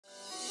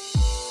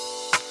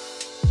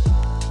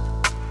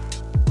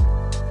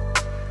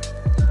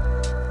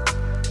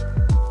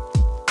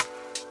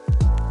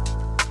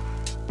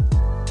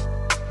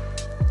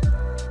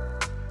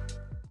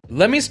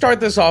let me start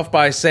this off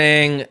by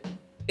saying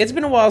it's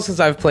been a while since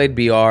I've played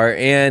BR,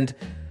 and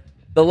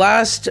the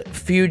last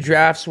few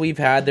drafts we've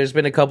had, there's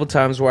been a couple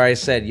times where I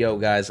said, yo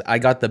guys, I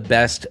got the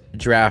best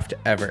draft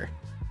ever.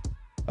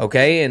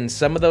 Okay, and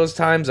some of those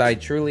times I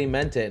truly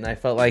meant it, and I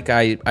felt like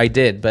I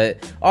did,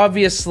 but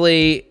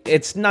obviously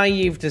it's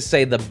naive to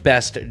say the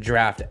best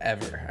draft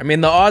ever. I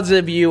mean, the odds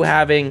of you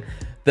having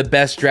the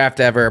best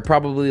draft ever are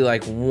probably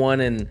like 1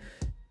 in,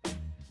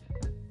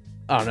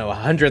 I don't know,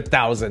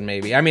 100,000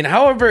 maybe. I mean,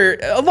 however,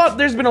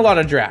 there's been a lot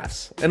of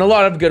drafts, and a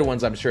lot of good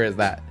ones, I'm sure, is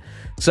that.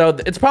 So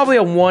it's probably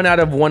a 1 out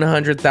of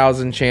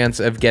 100,000 chance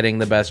of getting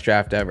the best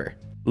draft ever.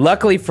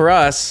 Luckily for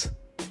us,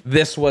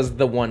 this was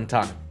the one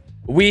time.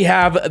 We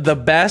have the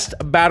best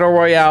Battle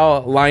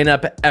Royale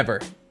lineup ever.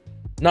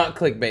 Not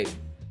clickbait.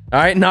 All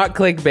right, not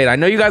clickbait. I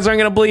know you guys aren't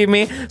going to believe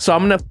me, so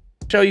I'm going to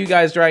show you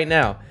guys right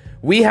now.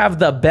 We have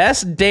the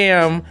best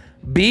damn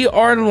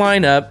BR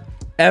lineup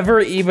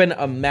ever even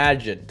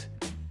imagined.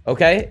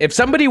 Okay? If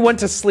somebody went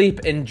to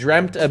sleep and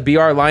dreamt a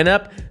BR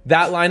lineup,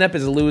 that lineup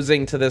is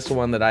losing to this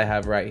one that I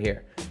have right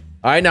here.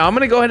 All right, now I'm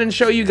going to go ahead and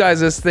show you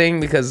guys this thing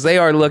because they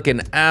are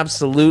looking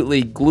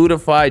absolutely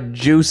glutified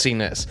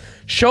juiciness.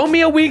 Show me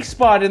a weak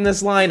spot in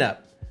this lineup.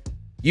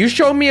 You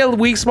show me a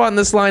weak spot in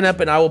this lineup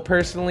and I will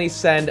personally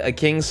send a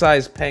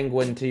king-size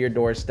penguin to your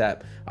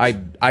doorstep. I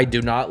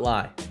do not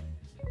lie.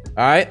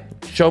 All right,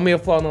 show me a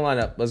flaw in the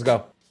lineup. Let's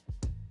go.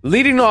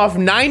 Leading off,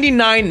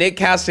 99, Nick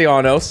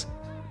Castellanos.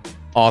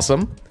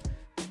 Awesome.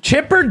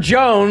 Chipper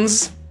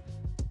Jones,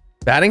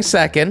 batting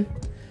second.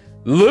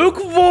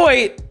 Luke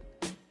Voigt,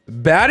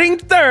 batting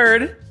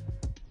third.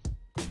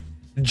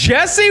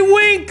 Jesse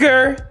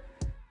Winker,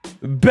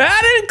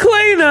 batting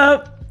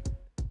cleanup.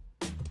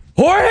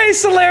 Jorge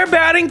Soler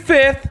batting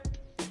fifth.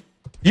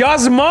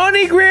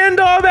 Yasmani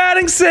Grandal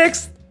batting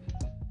sixth.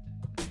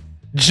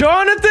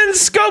 Jonathan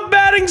Scope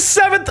batting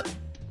seventh.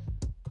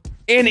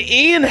 And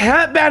Ian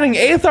Hatt batting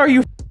eighth. Are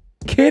you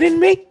kidding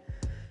me?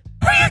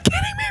 Are you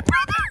kidding me,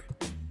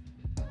 brother?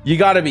 You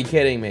gotta be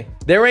kidding me.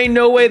 There ain't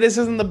no way this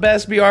isn't the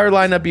best BR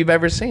lineup you've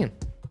ever seen.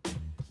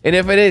 And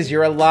if it is,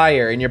 you're a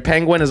liar, and your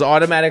penguin is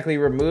automatically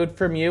removed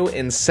from you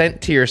and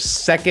sent to your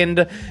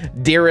second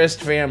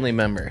dearest family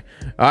member.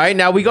 All right,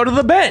 now we go to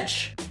the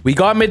bench. We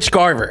got Mitch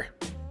Garver.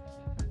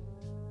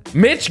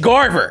 Mitch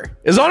Garver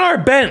is on our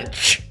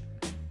bench.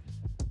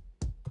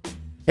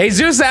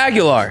 Jesus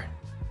Aguilar.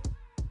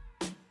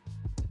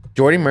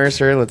 Jordy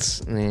Mercer,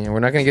 we're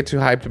not gonna get too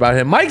hyped about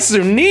him. Mike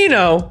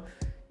Zunino,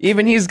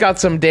 even he's got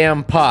some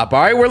damn pop.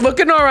 All right, we're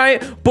looking all right.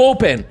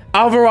 Bullpen,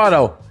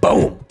 Alvarado,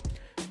 boom.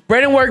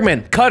 Brandon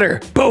Workman,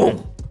 cutter,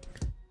 boom.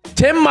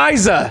 Tim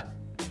Miza,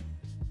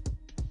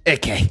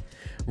 okay.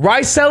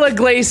 Rysel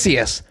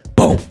Iglesias,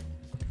 boom.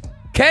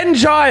 Ken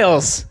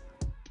Giles,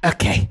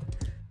 okay.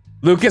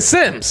 Lucas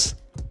Sims,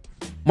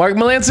 Mark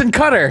Melanson,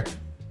 cutter.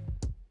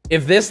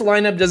 If this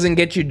lineup doesn't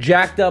get you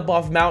jacked up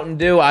off Mountain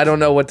Dew, I don't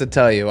know what to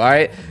tell you, all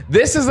right?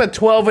 This is a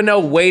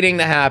 12-0 waiting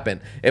to happen.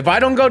 If I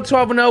don't go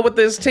 12-0 with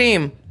this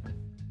team,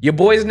 your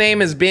boy's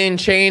name is being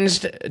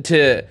changed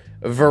to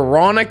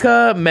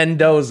Veronica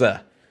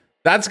Mendoza.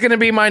 That's going to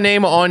be my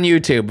name on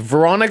YouTube.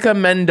 Veronica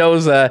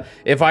Mendoza,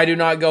 if I do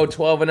not go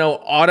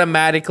 12-0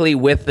 automatically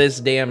with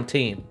this damn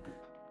team.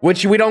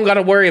 Which we don't got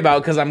to worry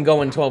about because I'm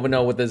going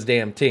 12-0 with this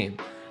damn team.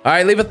 All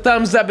right, leave a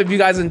thumbs up if you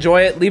guys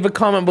enjoy it. Leave a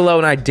comment below,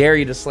 and I dare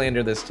you to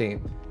slander this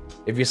team.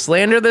 If you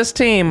slander this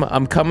team,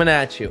 I'm coming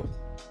at you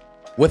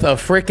with a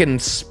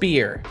freaking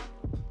spear.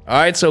 All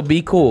right, so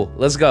be cool.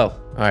 Let's go.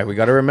 All right, we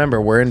got to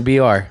remember, we're in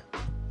BR.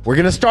 We're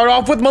going to start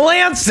off with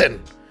Melanson.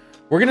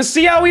 We're going to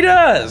see how he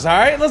does. All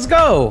right, let's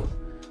go.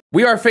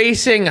 We are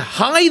facing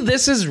Hi,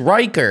 this is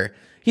Riker.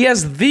 He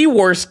has the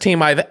worst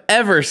team I've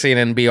ever seen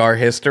in BR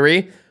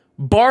history.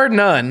 Bar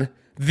none,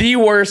 the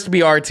worst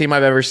BR team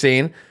I've ever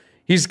seen.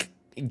 He's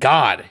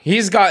got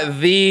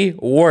the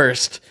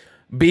worst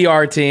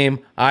BR team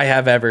I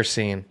have ever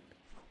seen.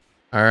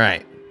 All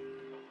right.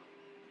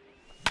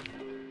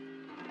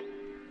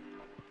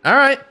 All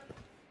right.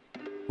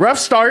 Rough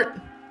start.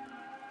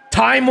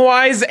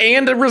 Time-wise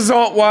and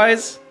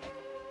result-wise.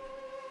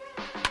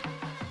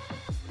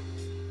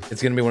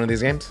 It's going to be one of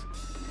these games.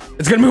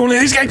 It's going to be one of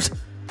these games.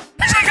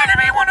 It's going to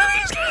be one of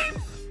these games.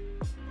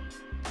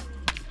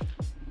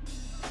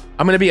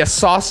 I'm going to be a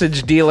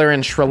sausage dealer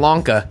in Sri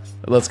Lanka.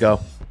 Let's go.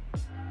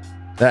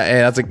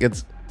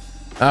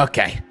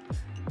 Okay.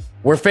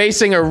 We're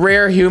facing a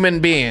rare human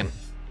being.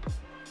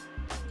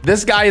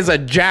 This guy is a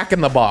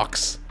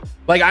jack-in-the-box.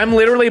 Like, I'm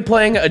literally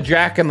playing a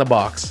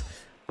jack-in-the-box.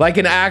 Like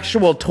an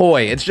actual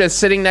toy. It's just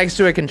sitting next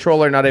to a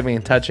controller, not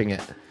even touching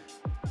it.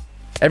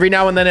 Every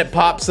now and then it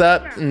pops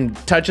up and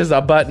touches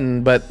a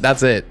button, but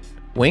that's it.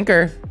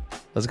 Winker.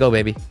 Let's go,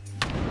 baby.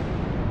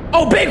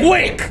 Oh, big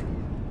wink!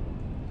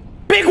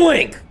 Big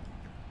wink!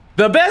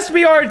 The best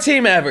BR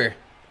team ever.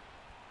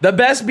 The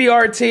best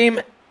BR team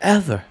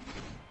ever.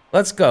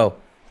 Let's go.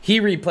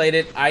 He replayed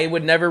it. I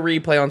would never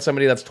replay on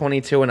somebody that's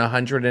 22 and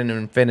 100 in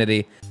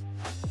infinity.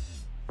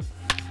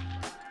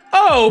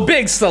 Oh,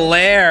 big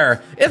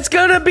Soler. It's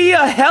gonna be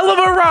a hell of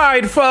a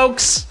ride,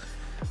 folks.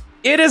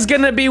 It is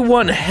gonna be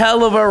one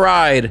hell of a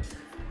ride.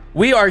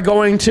 We are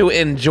going to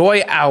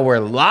enjoy our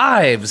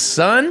lives,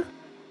 son.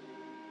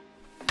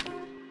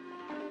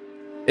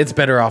 It's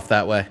better off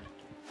that way.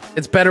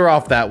 It's better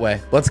off that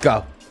way. Let's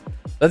go.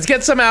 Let's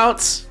get some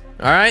outs,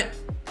 all right?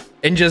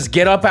 And just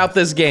get up out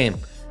this game.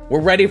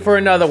 We're ready for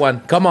another one.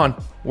 Come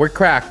on. We're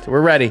cracked.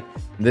 We're ready.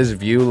 This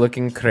view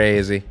looking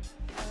crazy.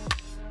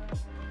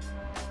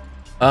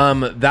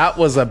 That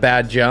was a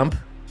bad jump.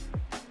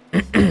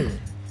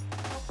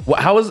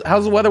 How's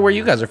the weather where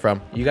you guys are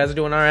from? You guys are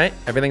doing all right?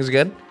 Everything's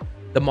good?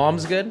 The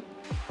mom's good?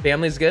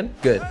 Family's good?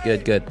 Good,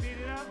 good, good.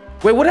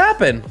 Wait, what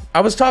happened?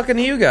 I was talking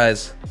to you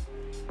guys.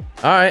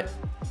 All right.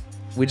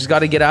 We just got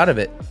to get out of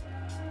it.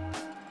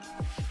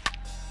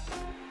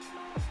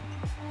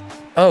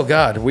 Oh,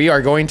 God. We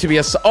are going to be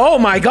a... Oh,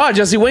 my God,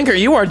 Jesse Winker.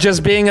 You are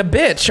just being a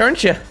bitch,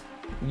 aren't you?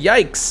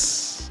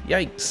 Yikes.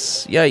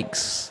 Yikes.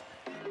 Yikes.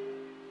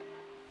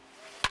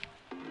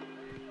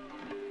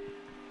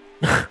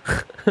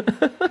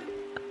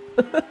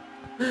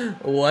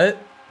 What?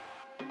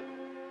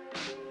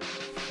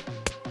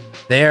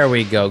 There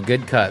we go.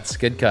 Good cuts.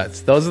 Good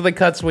cuts. Those are the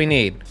cuts we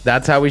need.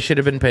 That's how we should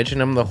have been pitching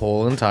them the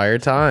whole entire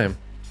time.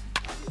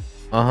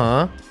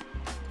 Uh-huh.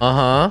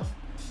 Uh-huh.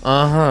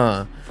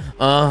 Uh-huh.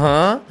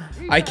 Uh-huh.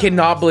 I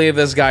cannot believe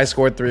this guy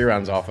scored 3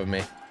 runs off of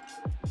me.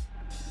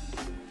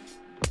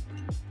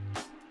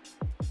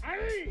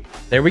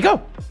 There we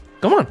go.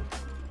 Come on.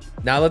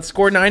 Now let's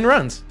score 9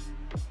 runs.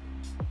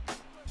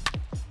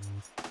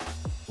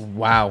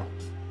 Wow.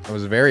 I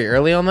was very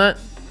early on that.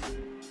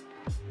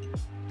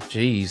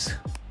 Jeez.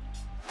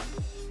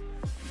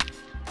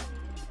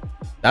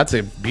 That's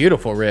a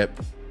beautiful rip.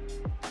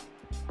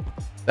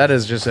 That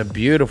is just a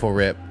beautiful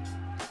rip.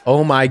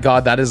 Oh my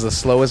God, that is the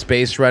slowest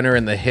base runner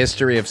in the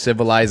history of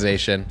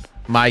civilization.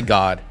 My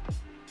God.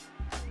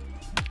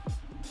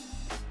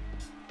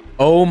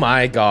 Oh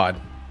my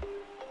God.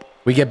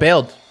 We get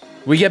bailed.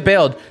 We get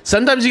bailed.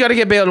 Sometimes you got to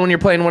get bailed when you're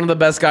playing one of the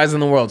best guys in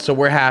the world. So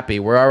we're happy.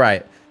 We're all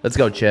right. Let's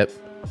go, Chip.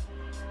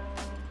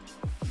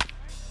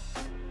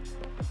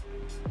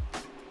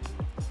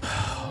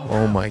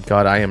 Oh my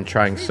God, I am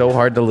trying so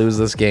hard to lose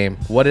this game.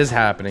 What is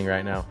happening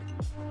right now?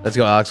 Let's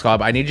go, Alex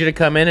Cobb. I need you to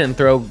come in and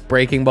throw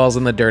breaking balls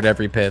in the dirt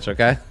every pitch,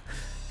 okay?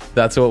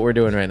 That's what we're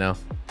doing right now.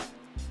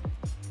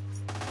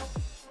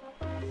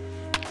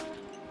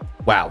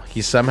 Wow,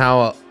 he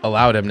somehow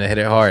allowed him to hit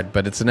it hard,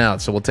 but it's an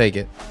out, so we'll take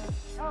it.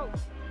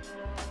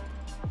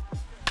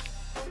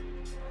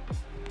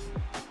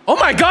 Oh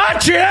my God,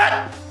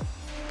 Chet!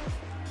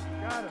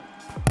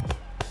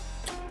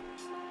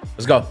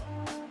 Let's go.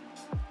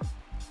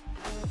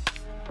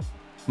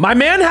 My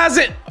man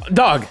hasn't,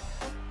 dog.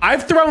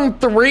 I've thrown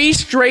 3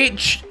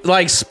 straight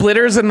like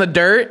splitters in the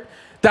dirt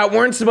that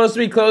weren't supposed to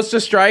be close to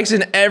strikes,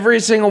 and every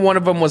single one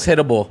of them was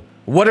hittable.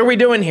 What are we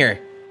doing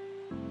here?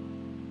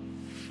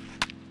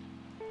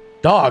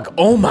 Dog,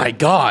 oh my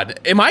God.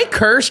 Am I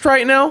cursed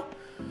right now?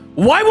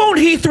 Why won't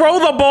he throw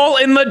the ball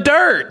in the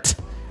dirt?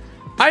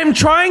 I'm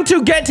trying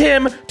to get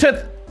him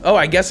to, oh,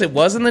 I guess it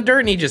was in the dirt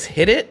and he just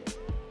hit it?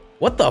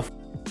 What the f?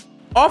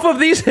 Off of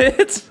these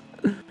hits?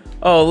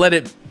 Oh, let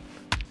it.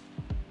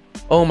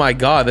 Oh my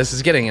God, this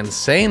is getting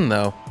insane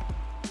though.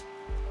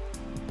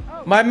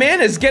 My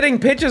man is getting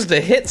pitches to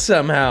hit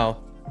somehow.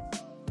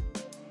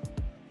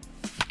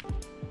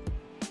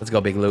 Let's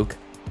go, Big Luke.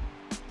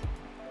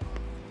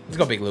 Let's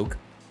go, Big Luke.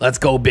 Let's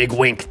go, Big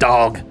Wink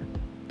Dog.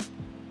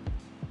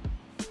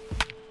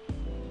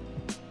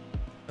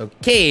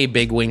 Okay,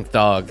 Big Wink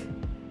Dog.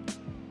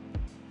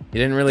 You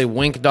didn't really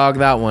wink dog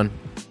that one.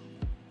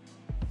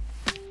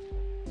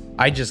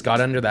 I just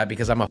got under that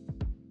because I'm a...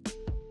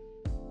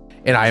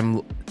 And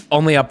I'm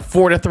only up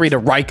 4-3 to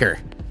Riker.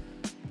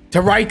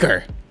 To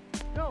Riker.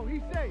 No,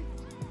 he's safe.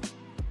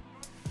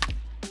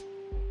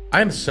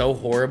 I'm so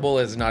horrible,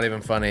 it's not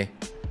even funny.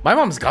 My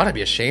mom's gotta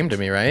be ashamed of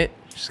me, right?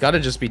 She's gotta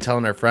just be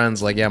telling her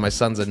friends, like, yeah, my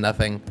son's a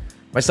nothing.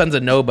 My son's a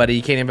nobody.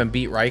 He can't even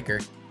beat Riker.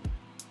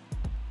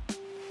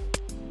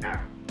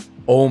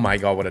 Oh my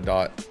God, what a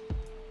dot.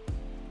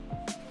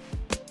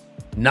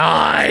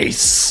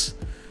 Nice.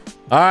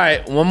 All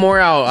right, one more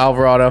out,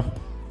 Alvarado.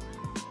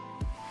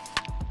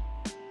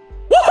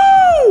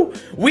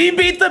 Woohoo! We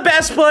beat the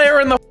best player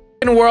in the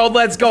world.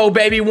 Let's go,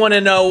 baby.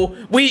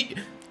 1-0.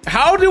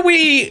 How do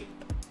we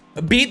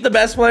beat the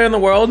best player in the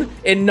world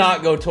and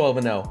not go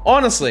 12-0?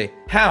 Honestly,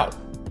 how?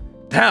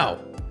 How?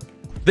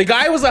 The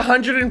guy was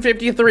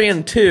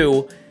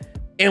 153-2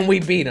 and we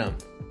beat him.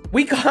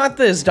 We got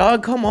this,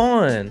 dog. Come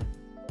on.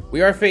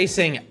 We are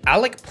facing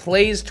Alec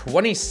Plays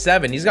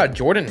 27. He's got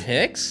Jordan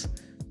Hicks.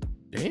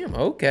 Damn,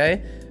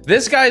 okay.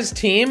 This guy's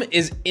team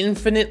is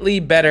infinitely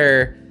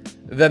better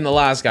than the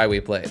last guy we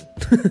played.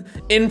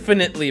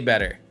 Infinitely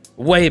better.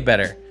 Way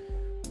better.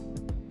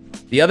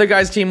 The other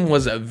guy's team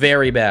was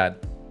very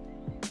bad.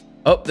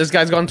 Oh, this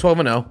guy's gone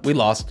 12-0. We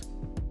lost.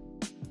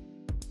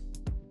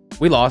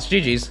 We lost.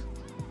 GG's.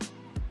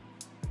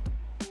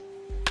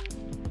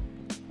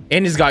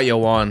 And he's got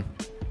Yoan.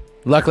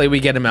 Luckily, we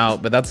get him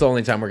out, but that's the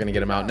only time we're going to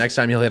get him out. Next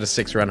time, he'll hit a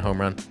 6-run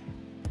home run.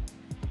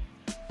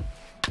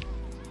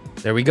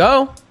 There we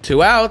go.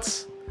 2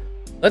 outs.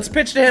 Let's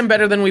pitch to him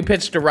better than we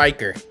pitched to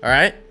Riker. All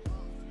right?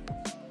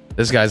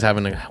 This guy's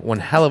having one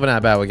hell of an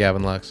at-bat with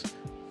Gavin Lux.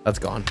 That's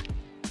gone.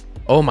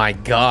 Oh my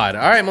God.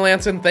 All right,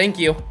 Melanson, thank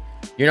you.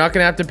 You're not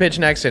gonna have to pitch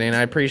next inning.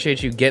 I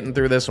appreciate you getting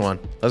through this one.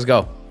 Let's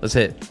go. Let's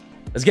hit.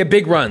 Let's get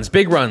big runs.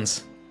 Big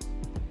runs.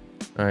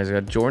 All right, so we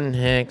got Jordan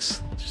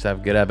Hicks. Let's just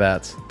have good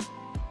at-bats.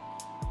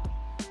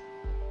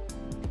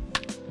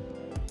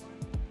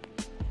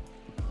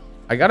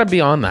 I gotta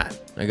be on that.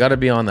 I gotta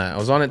be on that. I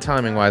was on it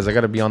timing-wise. I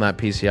gotta be on that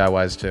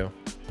PCI-wise too.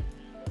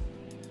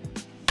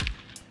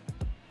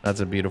 That's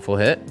a beautiful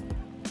hit.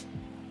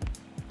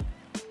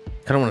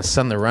 Kind of want to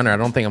send the runner. I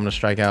don't think I'm going to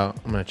strike out.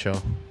 I'm going to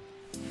chill.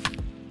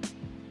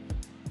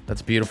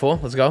 That's beautiful.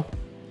 Let's go.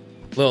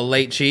 Little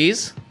late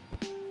cheese.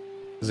 This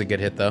is a good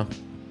hit, though.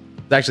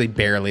 It's actually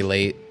barely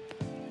late.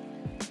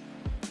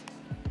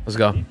 Let's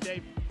go.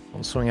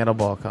 Don't swing at a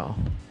ball, Kyle.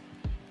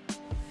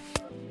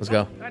 Let's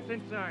go.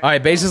 All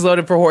right, bases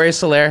loaded for Jorge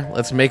Soler.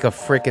 Let's make a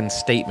freaking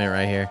statement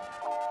right here.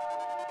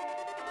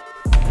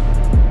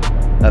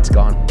 That's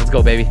gone. Let's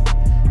go, baby.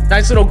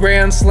 Nice little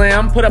grand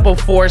slam. Put up a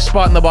 4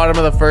 spot in the bottom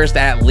of the first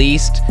at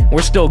least.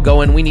 We're still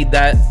going. We need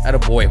that.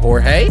 Attaboy,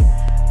 Jorge.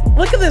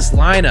 Look at this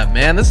lineup,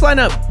 man. This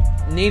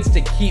lineup needs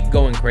to keep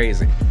going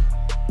crazy.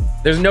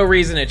 There's no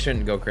reason it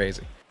shouldn't go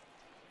crazy.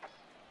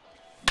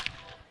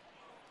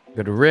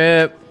 Good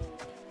rip.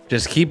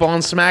 Just keep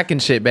on smacking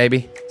shit,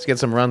 baby. Let's get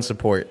some run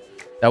support.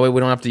 That way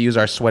we don't have to use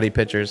our sweaty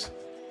pitchers.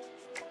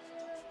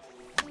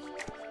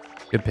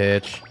 Good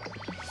pitch.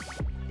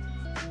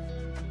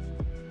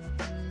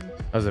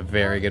 That was a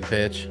very good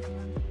pitch.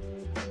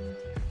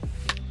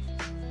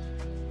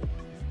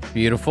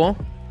 Beautiful.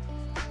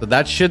 So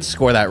that should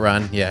score that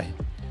run. Yeah.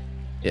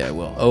 Yeah, it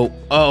will.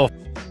 Oh.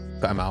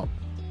 I'm out.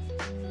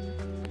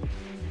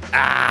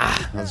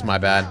 Ah, that's my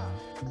bad.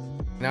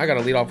 Now I got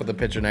to lead off with the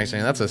pitcher next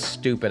inning. That's a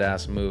stupid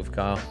ass move,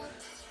 Kyle.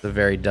 It's a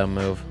very dumb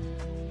move.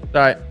 It's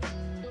all right.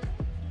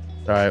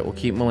 It's all right. We'll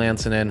keep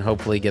Melanson in.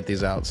 Hopefully get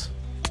these outs.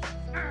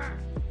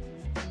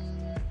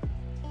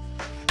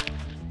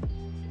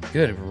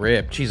 Good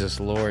rip.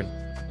 Jesus Lord.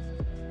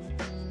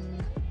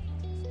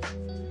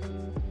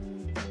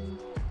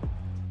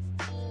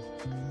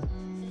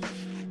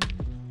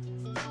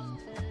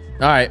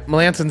 All right.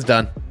 Melanson's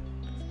done.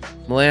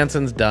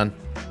 Melanson's done.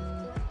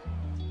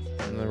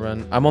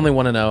 Run. I'm only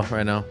 1-0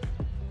 right now.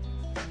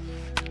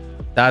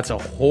 That's a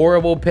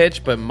horrible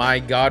pitch, but my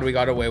God, we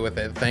got away with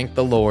it. Thank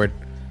the Lord.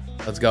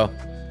 Let's go.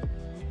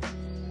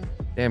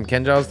 Damn,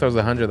 Ken Giles throws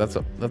 100.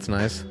 That's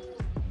nice.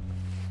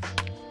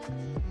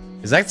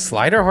 Is that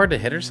slider hard to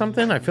hit or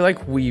something? I feel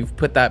like we've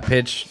put that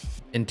pitch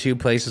in 2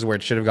 places where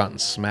it should have gotten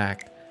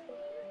smacked.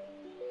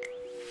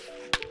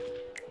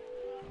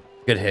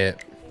 Good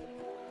hit.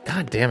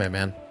 God damn it,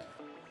 man.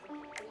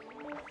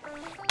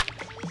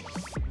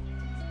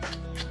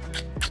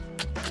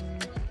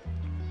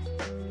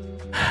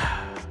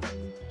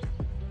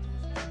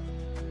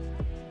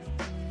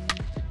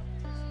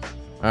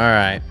 All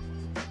right.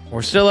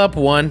 We're still up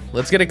 1.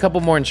 Let's get a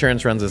couple more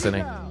insurance runs this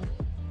inning.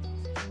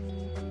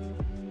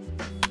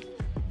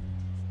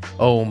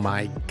 Oh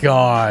my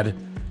God.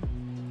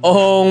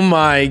 Oh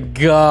my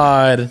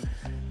God.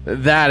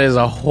 That is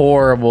a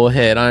horrible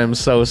hit. I am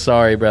so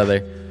sorry,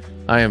 brother.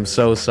 I am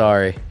so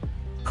sorry.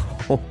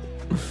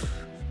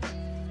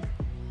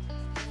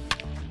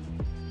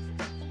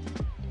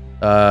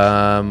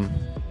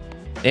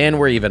 And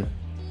we're even.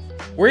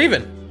 We're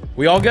even.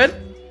 We all good?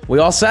 We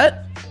all set?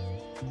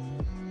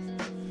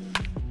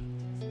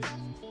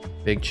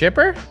 Big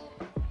chipper?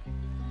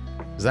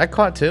 Is that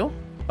caught too?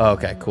 Oh,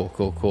 okay,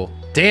 cool.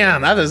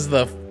 Damn, that is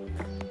the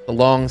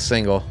long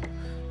single.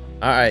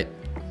 All right,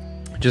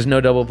 just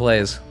no double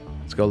plays.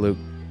 Let's go, Luke.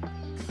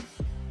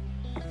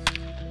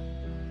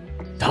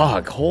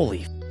 Dog,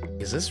 holy,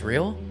 is this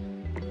real?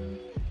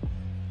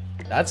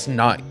 That's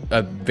not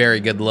a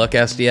very good look,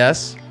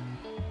 SDS.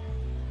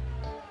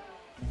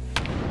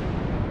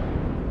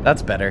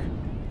 That's better.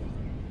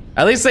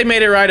 At least they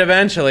made it right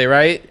eventually,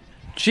 right?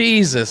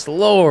 Jesus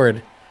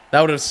Lord. That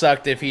would have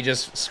sucked if he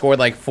just scored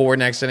like 4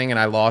 next inning and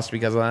I lost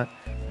because of that.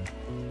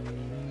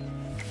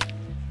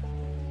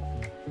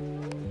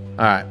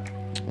 All right.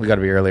 We got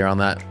to be earlier on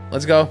that.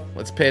 Let's go.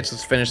 Let's pitch.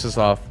 Let's finish this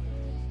off.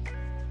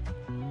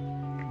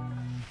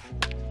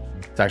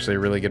 It's actually a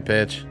really good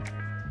pitch.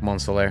 Come on,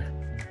 Soler.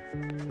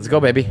 Let's go,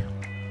 baby.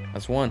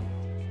 That's 1.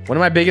 One of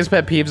my biggest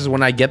pet peeves is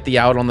when I get the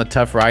out on the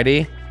tough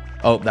righty.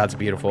 Oh, that's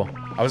beautiful.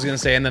 I was going to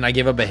say, and then I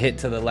gave up a hit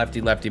to the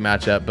lefty-lefty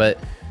matchup, but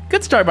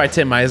good start by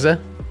Tim Meza.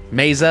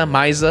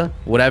 Meza,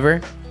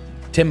 whatever.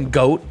 Tim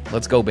Goat.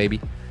 Let's go,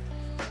 baby.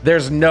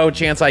 There's no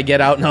chance I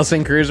get out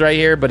Nelson Cruz right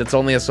here, but it's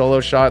only a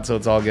solo shot, so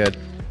it's all good.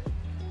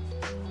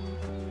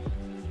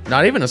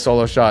 Not even a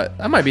solo shot.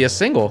 That might be a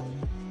single.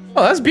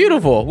 Oh, that's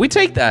beautiful. We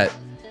take that.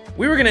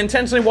 We were going to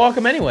intentionally walk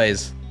him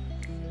anyways.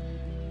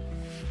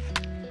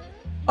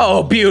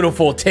 Oh,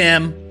 beautiful,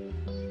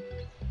 Tim.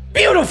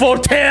 Beautiful,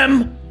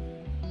 Tim.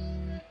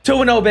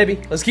 2-0,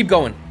 baby. Let's keep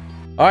going.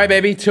 All right,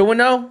 baby,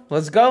 2-0.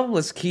 Let's go.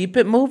 Let's keep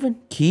it moving.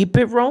 Keep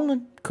it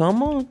rolling.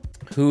 Come on.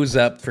 Who's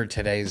up for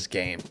today's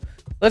game?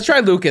 Let's try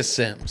Lucas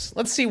Sims.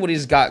 Let's see what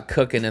he's got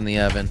cooking in the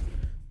oven.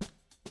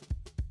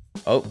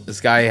 Oh,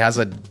 this guy has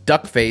a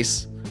duck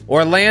face.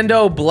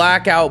 Orlando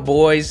Blackout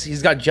Boys.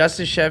 He's got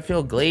Justice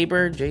Sheffield,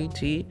 Glaber,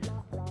 JT.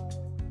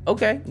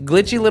 Okay,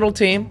 glitchy little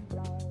team.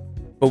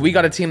 But we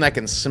got a team that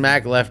can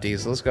smack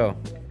lefties. Let's go.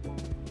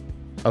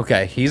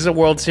 Okay, he's a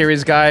World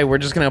Series guy. We're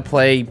just gonna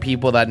play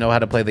people that know how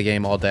to play the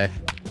game all day.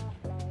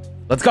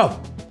 Let's go.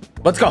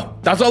 Let's go.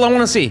 That's all I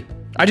want to see.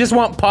 I just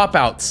want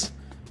pop-outs.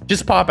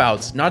 Just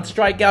pop-outs. Not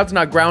strikeouts,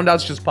 not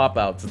ground-outs, just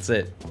pop-outs. That's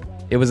it.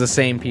 It was the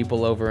same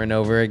people over and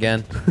over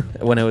again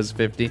when it was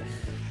 50.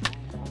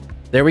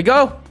 There we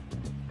go.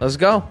 Let's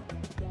go.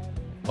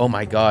 Oh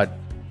my God.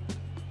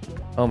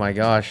 Oh my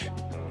gosh.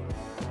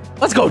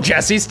 Let's go,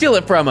 Jesse. Steal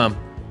it from him.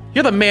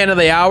 You're the man of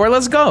the hour.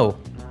 Let's go.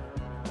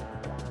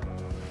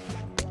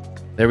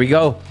 There we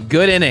go.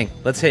 Good inning.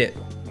 Let's hit.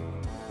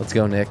 Let's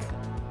go, Nick.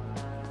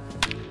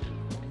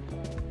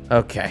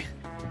 Okay.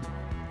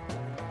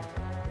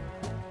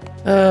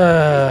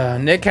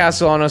 Nick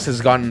Castellanos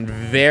has gotten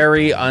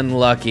very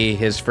unlucky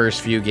his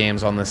first few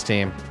games on this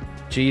team.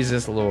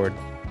 Jesus Lord.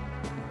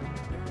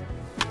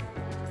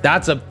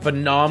 That's a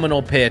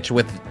phenomenal pitch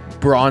with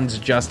bronze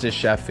Justice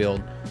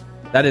Sheffield.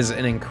 That is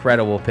an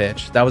incredible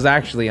pitch. That was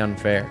actually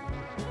unfair.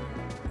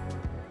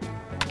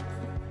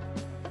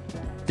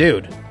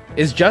 Dude,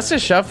 is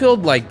Justice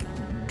Sheffield like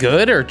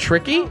good or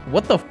tricky?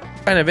 What the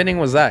kind of inning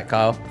was that,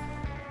 Kyle?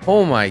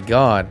 Oh my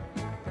God.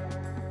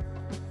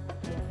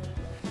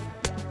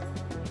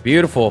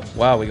 Beautiful.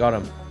 Wow, we got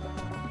him.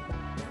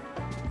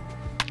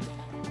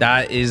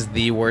 That is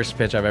the worst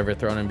pitch I've ever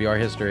thrown in BR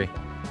history.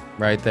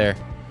 Right there.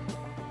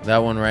 That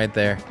one right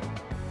there.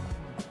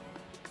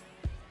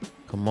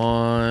 Come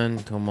on,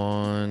 come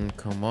on,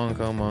 come on,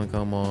 come on,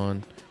 come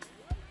on.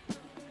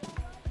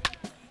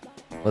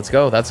 Let's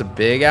go. That's a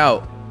big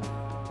out.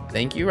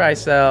 Thank you,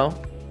 Rysel.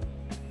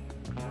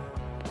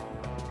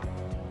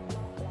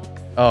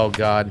 Oh,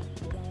 God.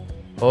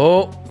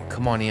 Oh,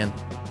 come on, Ian.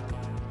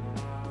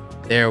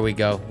 There we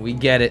go. We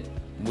get it.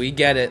 We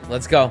get it.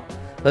 Let's go.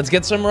 Let's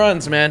get some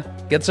runs, man.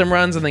 Get some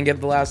runs and then get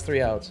the last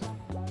 3 outs.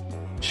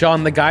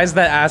 Sean, the guys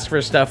that ask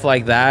for stuff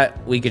like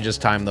that, we could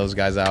just time those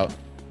guys out.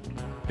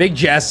 Big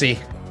Jesse.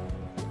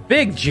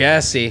 Big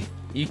Jesse.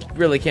 You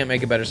really can't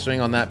make a better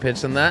swing on that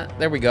pitch than that.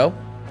 There we go.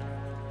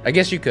 I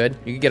guess you could.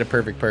 You could get a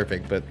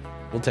perfect, but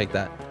we'll take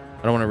that.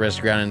 I don't want to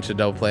risk ground into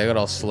double play. I got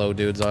all slow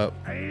dudes out.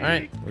 All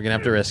right, we're gonna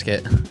have to risk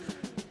it.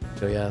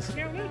 So yes.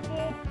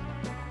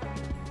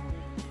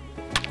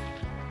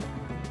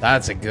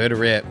 That's a good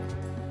rip.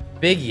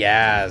 Big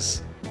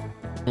Yaz.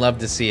 Love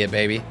to see it,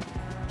 baby.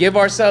 Give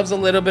ourselves a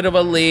little bit of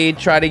a lead.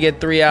 Try to get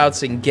 3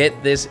 outs and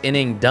get this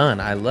inning done.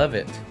 I love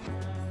it.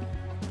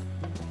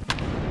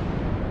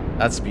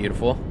 That's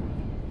beautiful.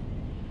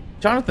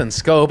 Jonathan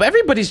Scope.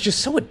 Everybody's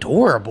just so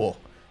adorable.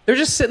 They're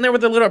just sitting there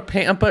with their little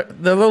pampers,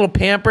 their little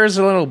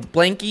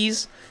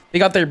blankies. They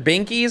got their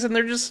binkies, and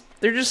they're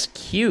just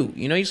cute.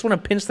 You know, you just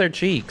want to pinch their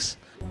cheeks.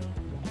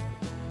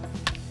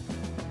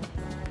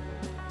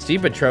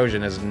 Steve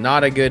Petrosian is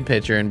not a good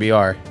pitcher in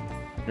BR.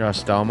 Josh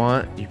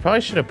Stalmont, you probably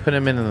should have put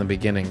him in the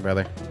beginning,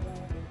 brother.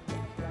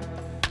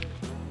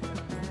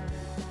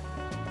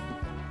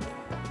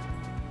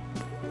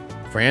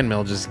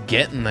 Franmil just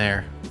getting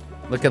there.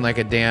 Looking like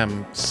a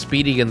damn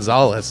Speedy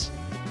Gonzalez.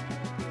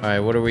 All right,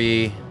 what are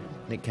we?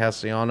 Nick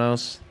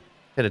Castellanos.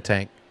 Hit a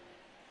tank.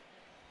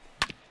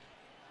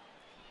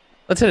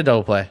 Let's hit a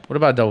double play. What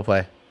about a double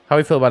play? How do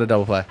we feel about a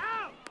double play?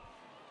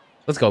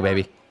 Let's go,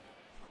 baby.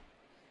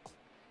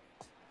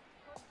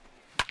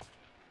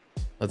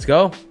 Let's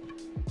go.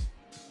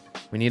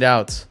 We need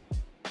outs.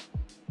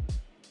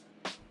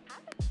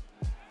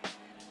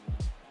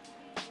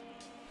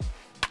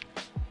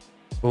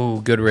 Ooh,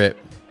 good rip.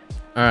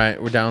 All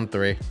right, we're down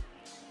 3.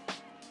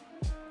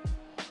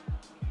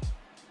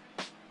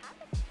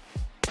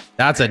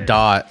 That's a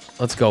dot.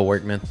 Let's go,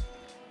 Workman.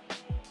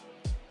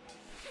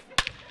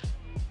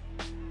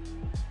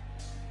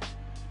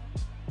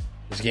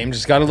 This game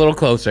just got a little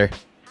closer.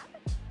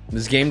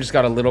 This game just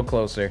got a little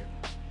closer.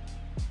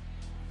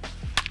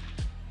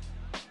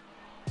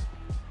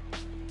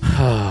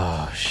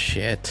 Oh,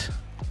 shit.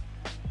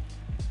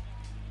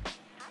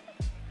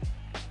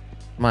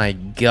 My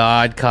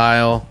God,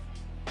 Kyle.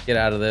 Get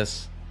out of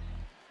this.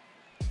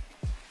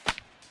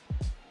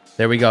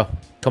 There we go.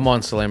 Come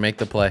on, Slayer, make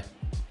the play.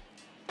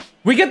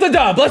 We get the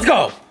dub. Let's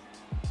go.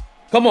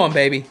 Come on,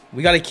 baby.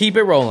 We got to keep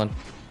it rolling.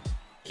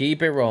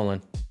 Keep it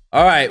rolling.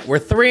 All right, we're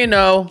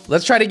 3-0.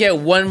 Let's try to get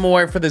one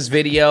more for this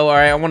video. All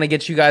right, I want to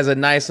get you guys a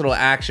nice little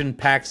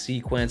action-packed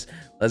sequence.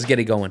 Let's get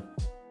it going.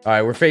 All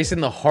right, we're facing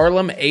the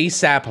Harlem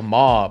ASAP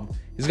Mob.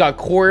 He's got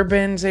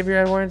Corbin, Xavier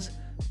Edwards.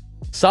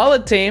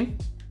 Solid team.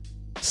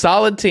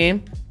 Solid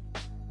team.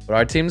 But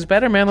our team's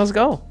better, man. Let's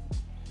go.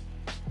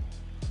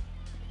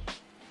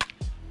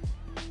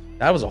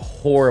 That was a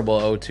horrible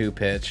 0-2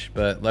 pitch,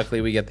 but luckily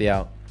we get the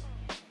out.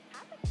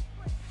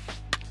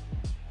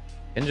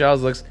 Ken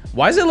Giles looks...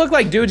 Why does it look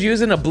like dude's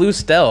using a blue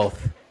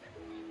stealth?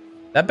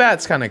 That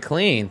bat's kind of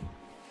clean.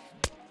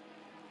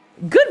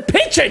 Good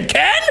pitching,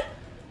 Ken!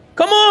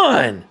 Come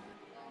on!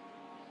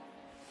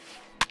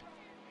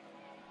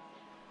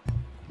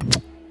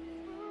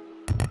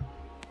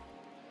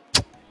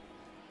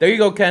 There you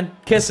go, Ken.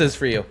 Kisses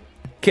for you.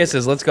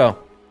 Kisses. Let's go.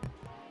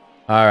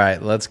 All right,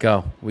 let's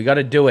go. We got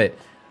to do it.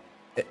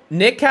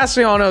 Nick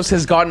Castellanos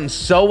has gotten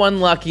so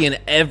unlucky in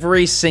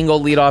every single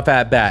leadoff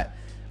at bat.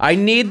 I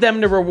need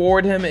them to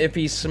reward him if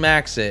he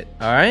smacks it.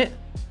 All right?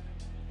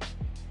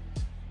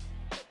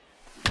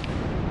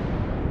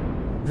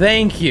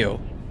 Thank you.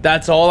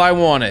 That's all I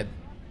wanted.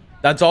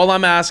 That's all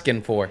I'm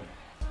asking for.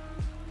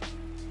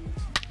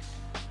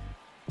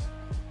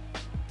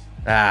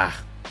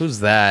 Ah,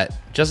 who's that?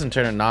 Justin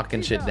Turner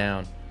knocking shit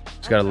down.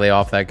 Just gotta lay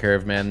off that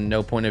curve, man.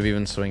 No point of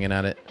even swinging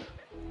at it.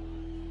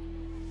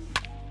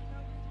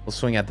 We'll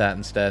swing at that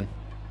instead.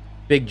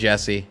 Big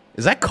Jesse.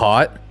 Is that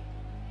caught?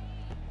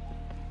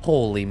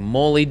 Holy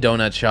moly,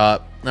 donut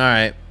shop. All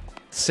right.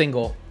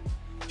 Single.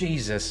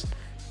 Jesus.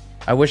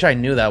 I wish I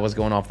knew that was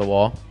going off the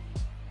wall.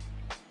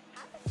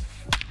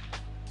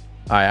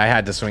 All right, I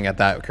had to swing at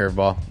that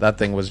curveball. That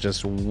thing was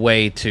just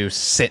way too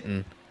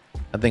sitting.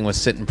 That thing was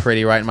sitting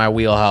pretty right in my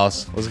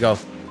wheelhouse. Let's go.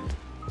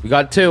 We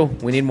got 2.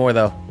 We need more,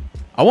 though.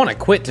 I want to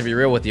quit, to be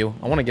real with you.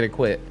 I want to get a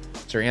quit.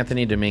 Sir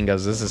Anthony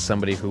Domingos. This is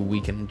somebody who we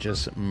can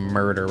just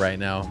murder right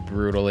now,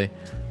 brutally.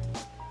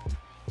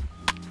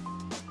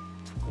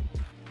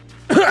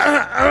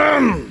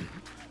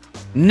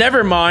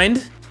 Never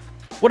mind.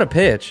 What a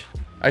pitch.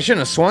 I shouldn't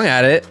have swung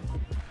at it.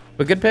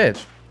 But good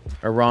pitch.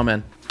 Or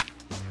ramen.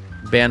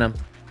 Ban him.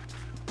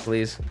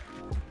 Please.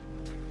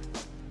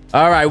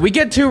 All right, we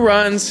get 2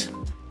 runs.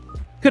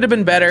 Could have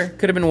been better.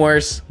 Could have been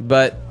worse.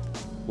 But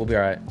we'll be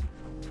all right.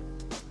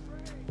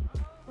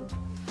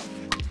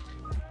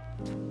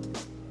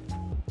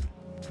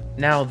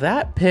 Now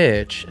that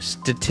pitch,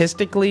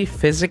 statistically,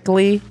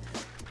 physically,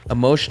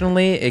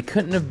 emotionally, it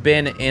couldn't have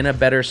been in a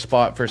better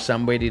spot for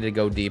somebody to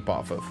go deep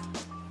off of.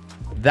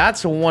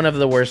 That's one of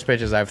the worst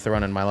pitches I've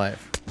thrown in my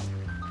life.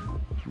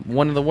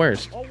 One of the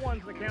worst.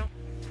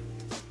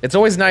 It's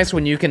always nice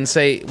when you can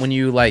say, when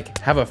you like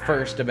have a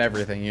first of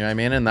everything, you know what I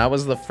mean? And that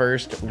was the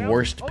first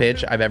worst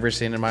pitch I've ever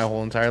seen in my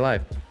whole entire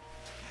life.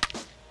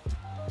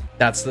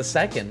 That's the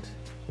second.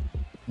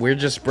 We're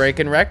just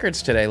breaking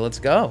records today. Let's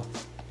go.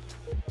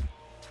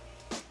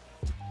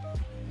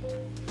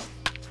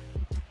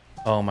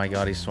 Oh my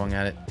God, he swung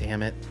at it.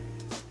 Damn it.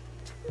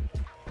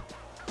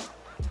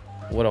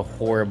 What a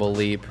horrible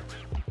leap.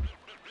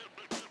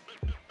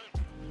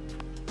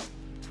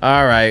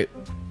 All right.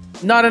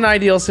 Not an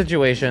ideal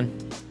situation.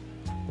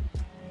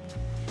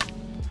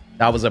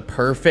 That was a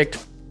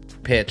perfect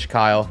pitch,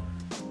 Kyle.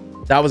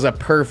 That was a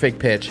perfect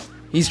pitch.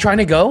 He's trying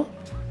to go?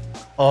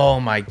 Oh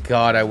my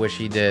God, I wish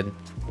he did.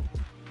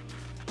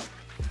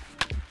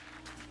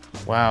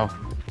 Wow.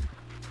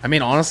 I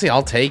mean, honestly,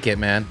 I'll take it,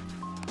 man.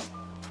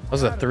 That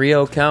was a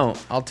 3-0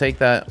 count. I'll take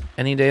that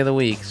any day of the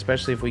week,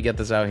 especially if we get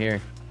this out here.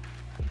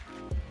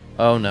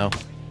 Oh, no.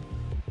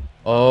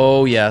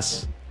 Oh,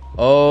 yes.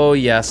 Oh,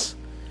 yes.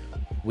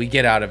 We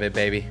get out of it,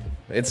 baby.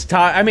 It's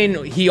time. I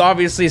mean, he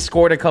obviously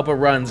scored a couple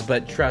runs,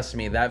 but trust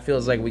me, that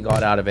feels like we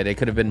got out of it. It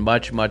could have been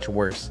much, much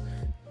worse.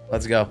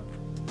 Let's go.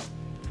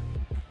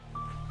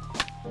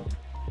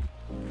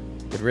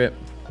 Good rip.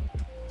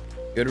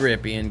 Good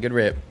rip, Ian. Good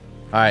rip.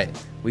 All right.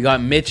 We got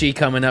Mitchie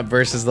coming up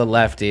versus the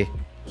lefty.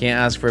 Can't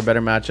ask for a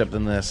better matchup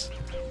than this.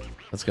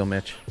 Let's go,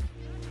 Mitch.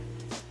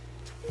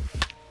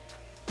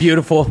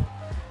 Beautiful.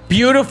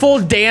 Beautiful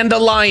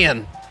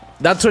dandelion.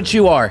 That's what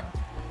you are.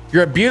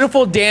 You're a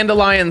beautiful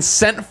dandelion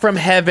sent from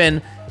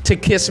heaven to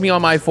kiss me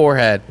on my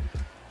forehead.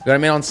 Got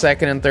him in on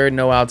second and third.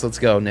 No outs. Let's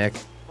go, Nick.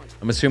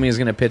 I'm assuming he's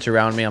going to pitch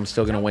around me. I'm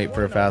still going to wait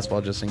for a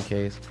fastball just in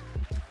case.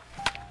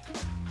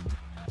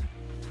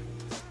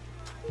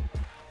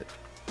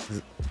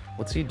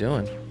 What's he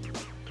doing?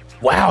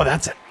 Wow,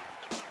 that's...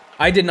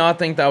 I did not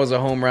think that was a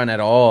home run at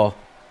all.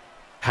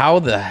 How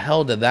the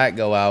hell did that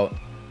go out?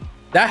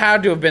 That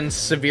had to have been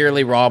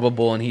severely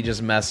robbable and he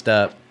just messed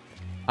up.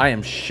 I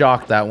am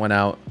shocked that went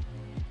out.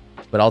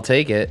 But I'll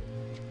take it.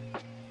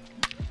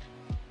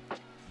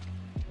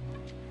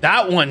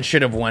 That one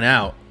should have went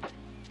out.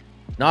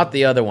 Not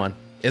the other one.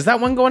 Is that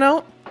one going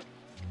out?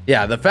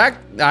 Yeah, the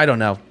fact... I don't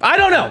know. I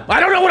don't know. I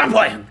don't know what I'm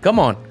playing. Come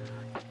on.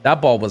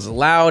 That ball was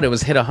loud. It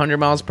was hit 100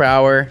 miles per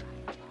hour.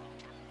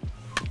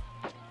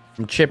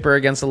 From chipper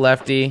against the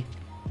lefty.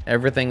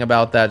 Everything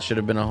about that should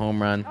have been a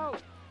home run. All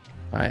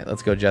right,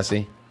 let's go,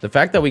 Jesse. The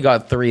fact that we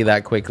got 3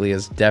 that quickly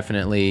is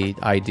definitely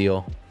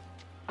ideal.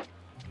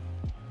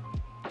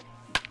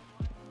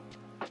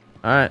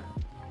 All right.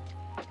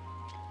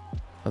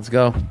 Let's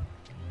go.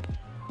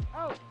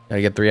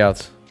 Gotta get 3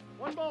 outs.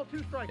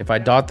 If I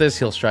dot this,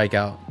 he'll strike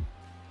out.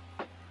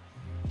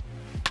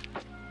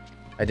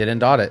 I didn't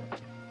dot it.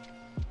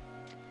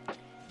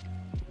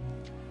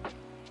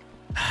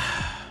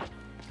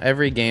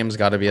 Every game's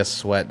got to be a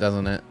sweat,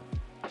 doesn't it?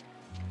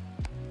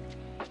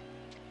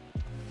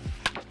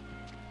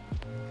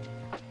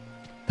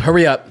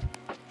 Hurry up.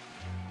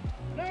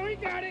 No, he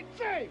got it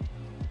safe.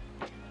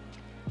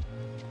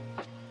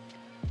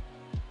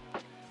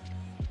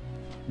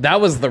 That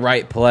was the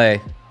right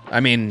play. I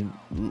mean,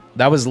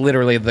 that was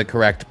literally the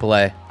correct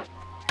play.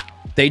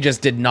 They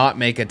just did not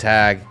make a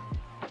tag.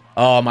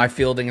 Oh, my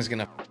fielding is going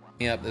to f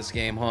me up this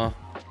game, huh?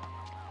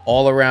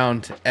 all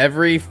around.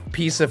 Every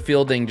piece of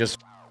fielding just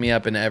me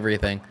up in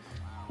everything.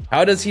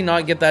 How does he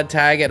not get that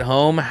tag at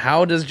home?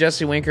 How does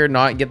Jesse Winker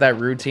not get that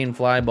routine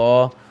fly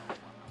ball?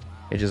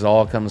 It just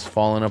all comes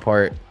falling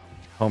apart.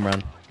 Home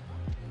run.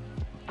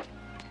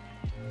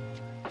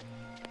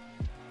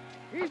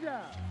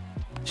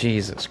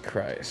 Jesus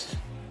Christ.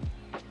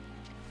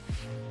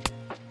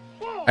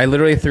 I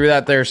literally threw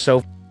that there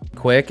so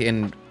quick,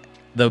 and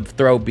the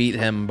throw beat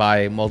him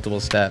by multiple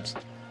steps.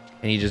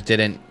 And he just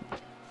didn't...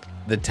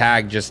 The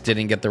tag just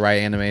didn't get the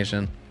right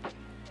animation.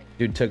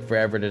 Dude took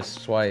forever to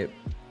swipe.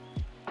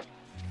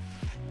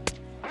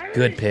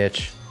 Good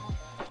pitch.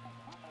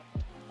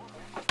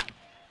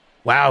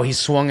 Wow, he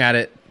swung at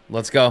it.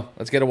 Let's go.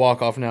 Let's get a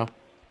walk-off now.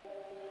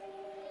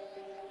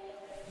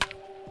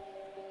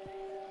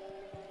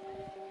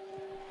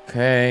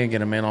 Okay,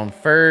 get a man on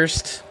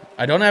first.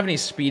 I don't have any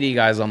speedy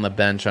guys on the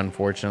bench,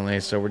 unfortunately,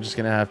 so we're just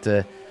going to have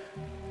to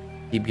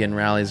keep getting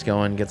rallies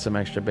going, get some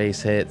extra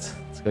base hits.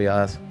 Let's go,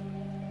 guys.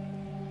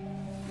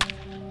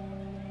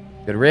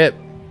 Good rip.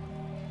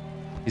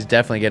 He's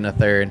definitely getting a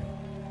third.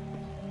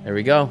 There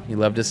we go. You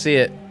love to see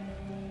it.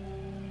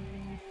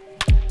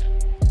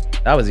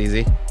 That was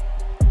easy.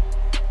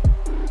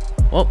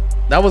 Well,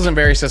 that wasn't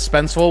very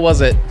suspenseful,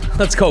 was it?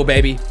 Let's go,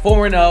 baby.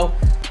 4-0.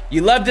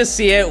 You love to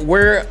see it.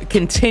 We're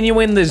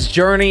continuing this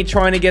journey,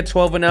 trying to get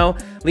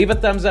 12-0. Leave a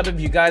thumbs up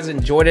if you guys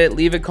enjoyed it.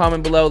 Leave a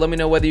comment below. Let me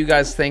know whether you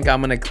guys think I'm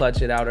going to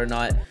clutch it out or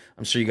not.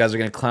 I'm sure you guys are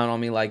going to clown on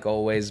me like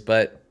always,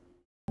 but,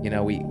 you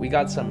know, we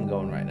got something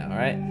going right now, all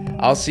right?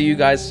 I'll see you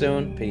guys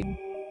soon. Peace.